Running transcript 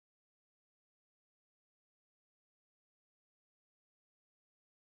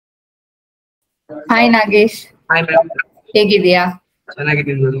Hi Nagesh, Hi ma'am. ಹೇಗಿದ್ಯಾ?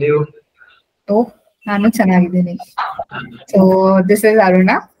 ಚೆನ್ನಾಗಿದ್ದೀನಿ ma'am. ನೀವು? ನಾನು ಚೆನ್ನಾಗಿದ್ದೀನಿ. So this is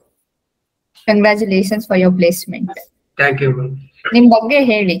Aruna. Congratulations for your placement. Thank you ma'am. ನಿಮ್ ಬಗ್ಗೆ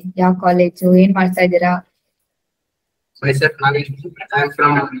ಹೇಳಿ, ಯಾವ ಕಾಲೇಜು, ಏನ್ ಮಾಡ್ತಾ ಇದ್ದೀರಾ? Myself Nagesh. I am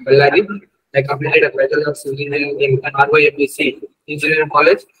from Bellary. I completed a Bachelor of Civil Engineering in RYMEC Engineering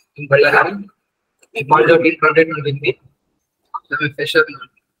College in Bellary. I called out in 2023. I'm a fresher.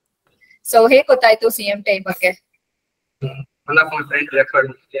 So ಹೇಗೆ ಗೊತ್ತಾಯ್ತು CMTI ಬಗ್ಗೆ? One of my friends referred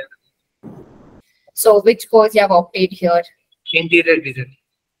me here. So which course you have opted here? Interior design.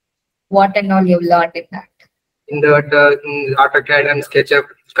 What and all you've learned in that? In AutoCAD and SketchUp,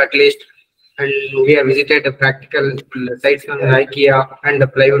 cut list, and we have visited the practical sites from IKEA and the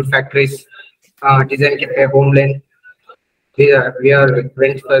plywood factories, design cafe, homeland. We are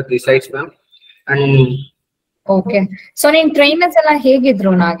went for the sites, ma'am. And okay, so ನಿನ್ trainers ಎಲ್ಲ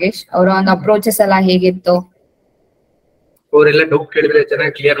ಹೇಗಿದ್ರು ನಾಗೇಶ್? ಅವರ ಒಂದು approaches ಎಲ್ಲ ಹೇಗಿತ್ತು? ಅವರೆಲ್ಲ doubt ಕೇಳಿದ್ರೆ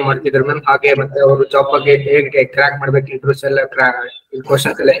ಚೆನ್ನಾಗಿ ಕ್ಲಿಯರ್ ಮಾಡ್ತಿದ್ರು ಮ್ಯಾಮ್. ಹಾಗೆ ಮತ್ತೆ ಅವರು ಜಾಬ್ ಬಗ್ಗೆ ಹೇಗೆ ಕ್ರ್ಯಾಕ್ ಮಾಡ್ಬೇಕು ಇಂಟ್ರೆಸ್ಟ್ ಎಲ್ಲ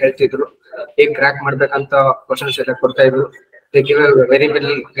ಕ್ವಶನ್ಸ್ ಎಲ್ಲ ಹೇಳ್ತಿದ್ರು. ಹೇಗೆ ಕ್ರ್ಯಾಕ್ ಮಾಡ್ಬೇಕಂತ ಕ್ವಶನ್ಸ್ ಎಲ್ಲ ಕೊಡ್ತಾ ಇದ್ರು. They give very well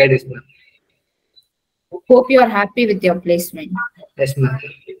guidance ma'am. Hope you are happy with your placement. Yes ma'am.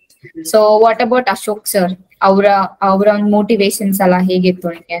 So what about Ashok sir? ಅವರ ಮೋಟಿವೇಶನ್ಸ್ ಎಲ್ಲ ಹೇಗಿತ್ತು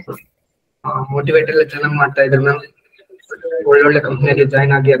ನಿಮಗೆ? ಮೋಟಿವೇಟ್ ಎಲ್ಲ ಚೆನ್ನಾಗಿ ಮಾಡ್ತಾ ಇದ್ರು ಮ್ಯಾಮ್. ಒಳ್ಳೊಳ್ಳೆ ಕಂಪ್ನಿಯಲ್ಲಿ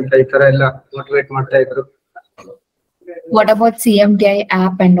ಜಾಯ್ನ್ ಆಗಿ ಅಂತ ಈ ತರ ಎಲ್ಲ ಮೋಟಿವೇಟ್ ಮಾಡ್ತಾ ಇದ್ರು. What about CMTI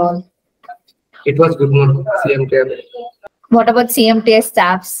app and all? It was good ma'am. CMTI. What about CMTI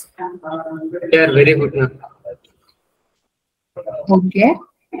staffs? They are very good ma'am. Okay.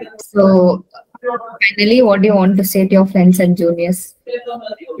 So finally, what do you want to say to your friends and juniors?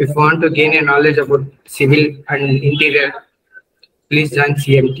 If you want to gain a knowledge about civil and interior, please join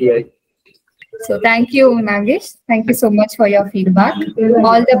CMTI. So thank you, Nagesh. Thank you so much for your feedback.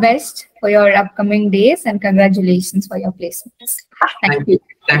 All the best for your upcoming days and congratulations for your placements. Thank you.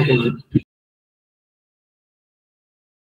 Thank you.